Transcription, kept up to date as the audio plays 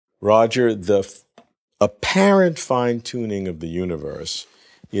Roger, the apparent fine-tuning of the universe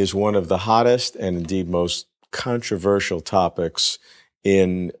is one of the hottest and indeed most controversial topics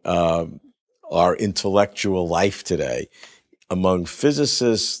in our intellectual life today. Among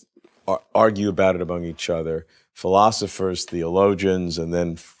physicists, argue about it among each other, philosophers, theologians, and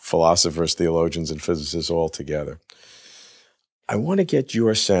then philosophers, theologians, and physicists all together. I want to get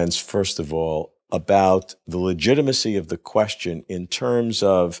your sense, first of all, about the legitimacy of the question in terms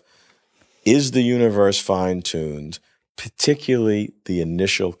of, is the universe fine-tuned, particularly the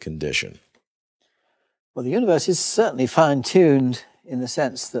initial condition? Well, the universe is certainly fine-tuned in the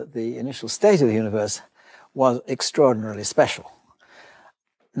sense that the initial state of the universe was extraordinarily special.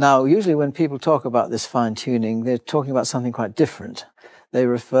 Now, usually when people talk about this fine-tuning, they're talking about something quite different. They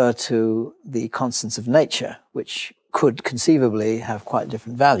refer to the constants of nature, which could conceivably have quite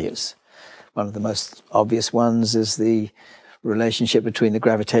different values. One of the most obvious ones is the relationship between the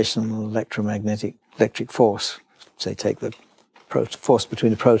gravitational electric force. Say, take the force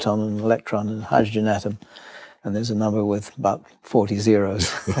between a proton and an electron and a hydrogen atom, and there's a number with about 40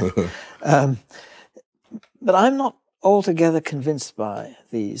 zeros. But I'm not altogether convinced by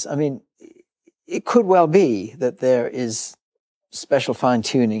these. I mean, it could well be that there is special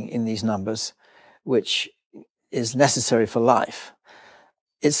fine-tuning in these numbers, which is necessary for life.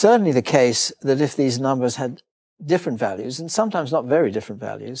 It's certainly the case that if these numbers had different values, and sometimes not very different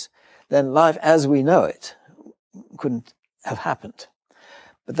values, then life as we know it couldn't have happened.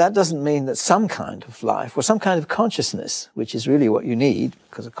 But that doesn't mean that some kind of life, or some kind of consciousness, which is really what you need,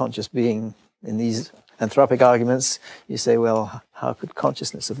 because a conscious being in these anthropic arguments, you say, well, how could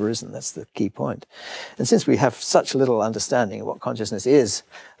consciousness have arisen? That's the key point. And since we have such little understanding of what consciousness is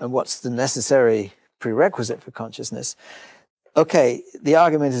and what's the necessary prerequisite for consciousness, okay, the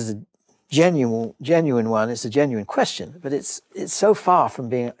argument is a genuine one, it's a genuine question, but it's so far from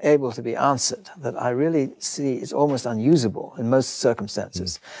being able to be answered that I really see it's almost unusable in most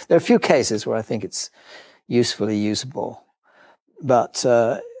circumstances. There are a few cases where I think it's usefully usable, but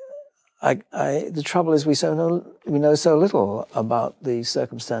the trouble is we know so little about the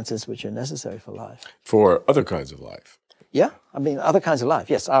circumstances which are necessary for life. For other kinds of life. Yeah, I mean, other kinds of life.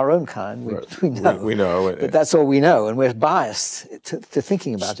 Yes, our own kind, we know. We know. But that's all we know, and we're biased to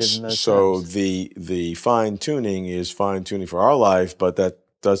thinking about it in those terms. So the fine-tuning is fine-tuning for our life, but that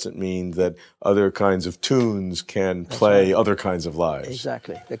doesn't mean that other kinds of tunes can play other kinds of lives.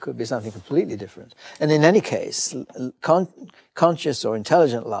 Exactly. There could be something completely different. And in any case, conscious or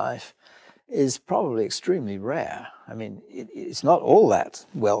intelligent life is probably extremely rare. I mean, it's not all that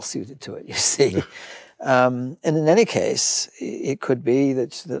well suited to it, you see. And in any case, it could be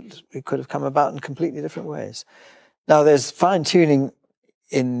that it could have come about in completely different ways. Now, there's fine-tuning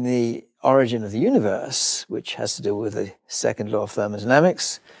in the origin of the universe, which has to do with the second law of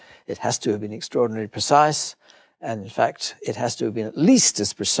thermodynamics. It has to have been extraordinarily precise, and in fact, it has to have been at least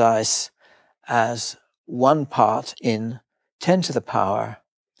as precise as 1 part in 10 to the power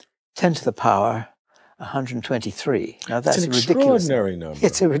 123. Now, that's an a ridiculous number.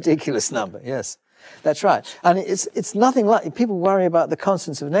 It's a ridiculous number, yes. That's right. And it's nothing like, people worry about the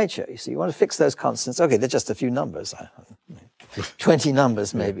constants of nature. You see, you want to fix those constants. Okay, they're just a few numbers, 20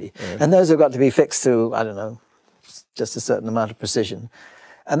 numbers maybe. Yeah. And those have got to be fixed to, I don't know, just a certain amount of precision.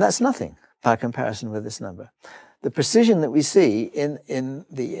 And that's nothing by comparison with this number. The precision that we see in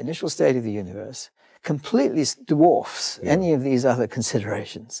the initial state of the universe completely dwarfs any of these other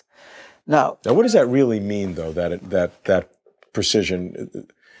considerations. Now, what does that really mean, though, that precision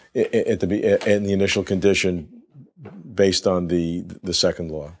in the initial condition based on the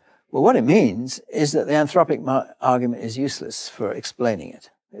second law? Well, what it means is that the anthropic argument is useless for explaining it.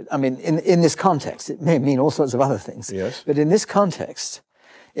 I mean, in this context, it may mean all sorts of other things. Yes. But in this context,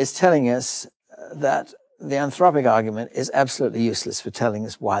 it's telling us that the anthropic argument is absolutely useless for telling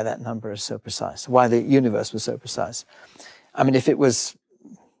us why that number is so precise, why the universe was so precise. I mean, if it was,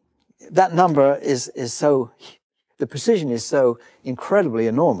 that number is so, the precision is so incredibly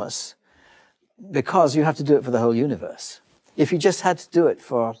enormous because you have to do it for the whole universe. If you just had to do it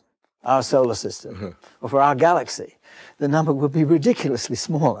for our solar system or for our galaxy, the number would be ridiculously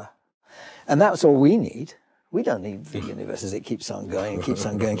smaller. And that's all we need. We don't need the universe as it keeps on going and keeps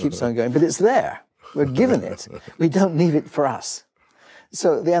on going, keeps on going, but it's there. We're given it. We don't need it for us.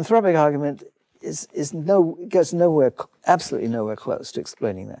 So the anthropic argument goes nowhere, absolutely nowhere close to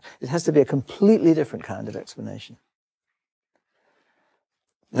explaining that. It has to be a completely different kind of explanation.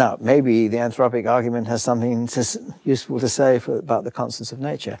 Now, maybe the anthropic argument has something useful to say about the constants of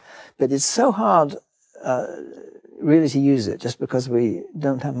nature, but it's so hard really to use it just because we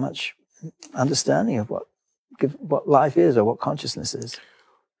don't have much understanding of what life is or what consciousness is.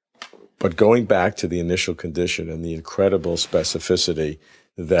 But going back to the initial condition and the incredible specificity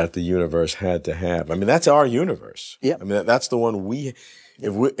that the universe had to have, I mean, that's our universe. Yeah. I mean, that's the one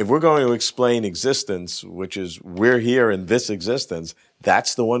if we're going to explain existence, which is we're here in this existence,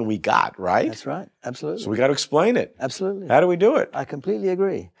 that's the one we got, right? That's right. Absolutely. So we got to explain it. Absolutely. How do we do it? I completely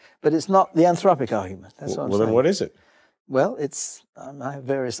agree. But it's not the anthropic argument. That's what I'm saying. Well, then what is it? Well, I have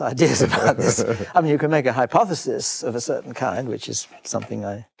various ideas about this. I mean, you can make a hypothesis of a certain kind, which is something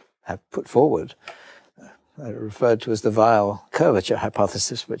I have put forward. I referred to as the Viol curvature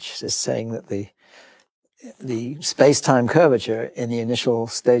hypothesis, which is saying that the space-time curvature in the initial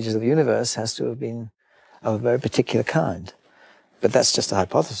stages of the universe has to have been of a very particular kind. But that's just a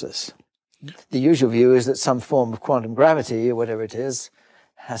hypothesis. The usual view is that some form of quantum gravity, or whatever it is,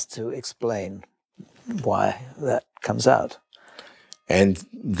 has to explain why that comes out. And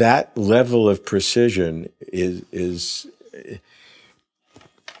that level of precision is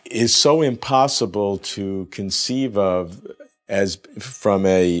so impossible to conceive of as from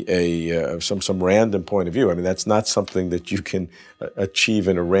some random point of view. I mean, that's not something that you can achieve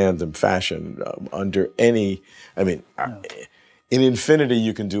in a random fashion under any. I mean, no. In infinity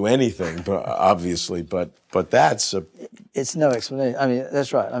you can do anything, but obviously, but that's a. It's no explanation. I mean,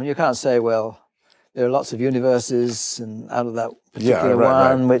 that's right. I mean, you can't say, well, there are lots of universes, and out of that particular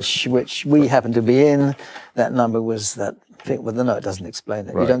one, which we happen to be in, that number was that thing. Well, no, it doesn't explain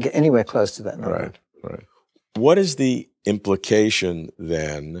it. Right. You don't get anywhere close to that number. Right. What is the implication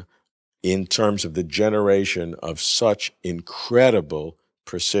then in terms of the generation of such incredible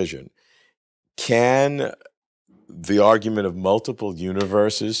precision? Can the argument of multiple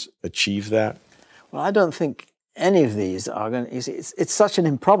universes achieve that? Well, I don't think any of these are going to. You see, it's such an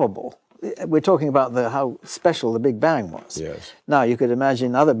improbable. We're talking about how special the Big Bang was. Yes. Now, you could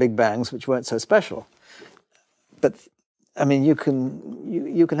imagine other Big Bangs which weren't so special. But, I mean, you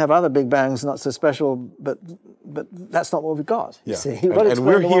can have other Big Bangs not so special, but that's not what we got. Yeah. See? And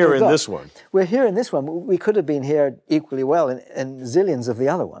we're here in this one. We're here in this one. We could have been here equally well in zillions of the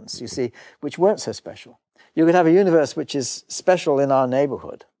other ones, you see, which weren't so special. You could have a universe which is special in our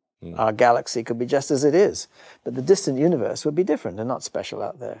neighborhood. Our galaxy could be just as it is, but the distant universe would be different and not special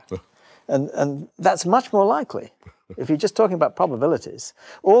out there. And that's much more likely. If you're just talking about probabilities,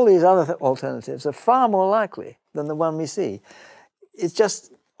 all these other alternatives are far more likely than the one we see. It's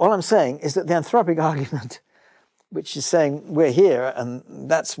just, all I'm saying is that the anthropic argument, which is saying we're here and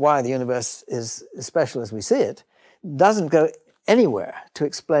that's why the universe is as special as we see it, doesn't go anywhere to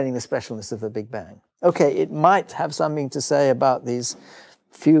explaining the specialness of the Big Bang. Okay, it might have something to say about these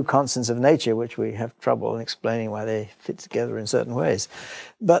few constants of nature, which we have trouble in explaining why they fit together in certain ways.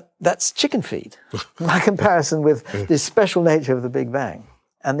 But that's chicken feed by comparison with this special nature of the Big Bang.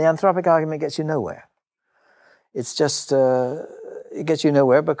 And the anthropic argument gets you nowhere. It's just, it gets you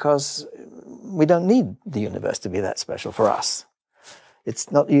nowhere because we don't need the universe to be that special for us.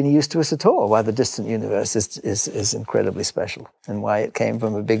 It's not any use to us at all why the distant universe is incredibly special and why it came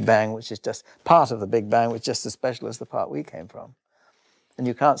from a Big Bang, which is just part of the Big Bang, which is just as special as the part we came from. And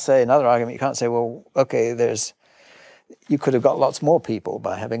you can't say, another argument, you can't say, well, okay, you could have got lots more people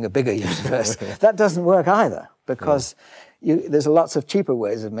by having a bigger universe. That doesn't work either, because there's lots of cheaper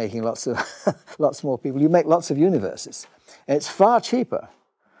ways of making lots more people. You make lots of universes. And it's far cheaper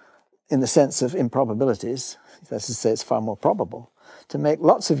in the sense of improbabilities, that's to say it's far more probable, to make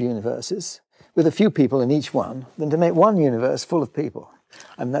lots of universes with a few people in each one than to make one universe full of people.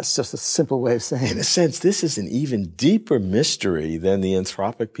 I mean, that's just a simple way of saying it. In a sense, this is an even deeper mystery than the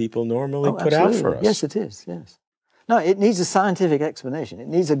anthropic people normally put out for us. Yes, it is, yes. No, it needs a scientific explanation. It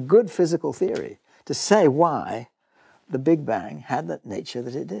needs a good physical theory to say why the Big Bang had that nature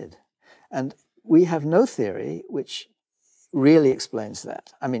that it did. And we have no theory which really explains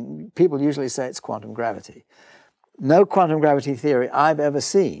that. I mean, people usually say it's quantum gravity. No quantum gravity theory I've ever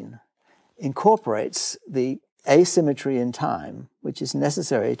seen incorporates the asymmetry in time, which is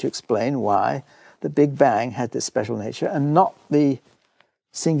necessary to explain why the Big Bang had this special nature and not the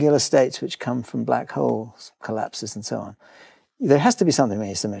singular states which come from black hole collapses and so on. There has to be something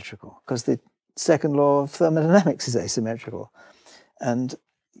asymmetrical because the second law of thermodynamics is asymmetrical. And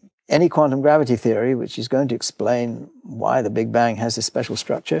any quantum gravity theory which is going to explain why the Big Bang has this special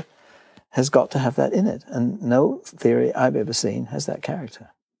structure has got to have that in it. And no theory I've ever seen has that character.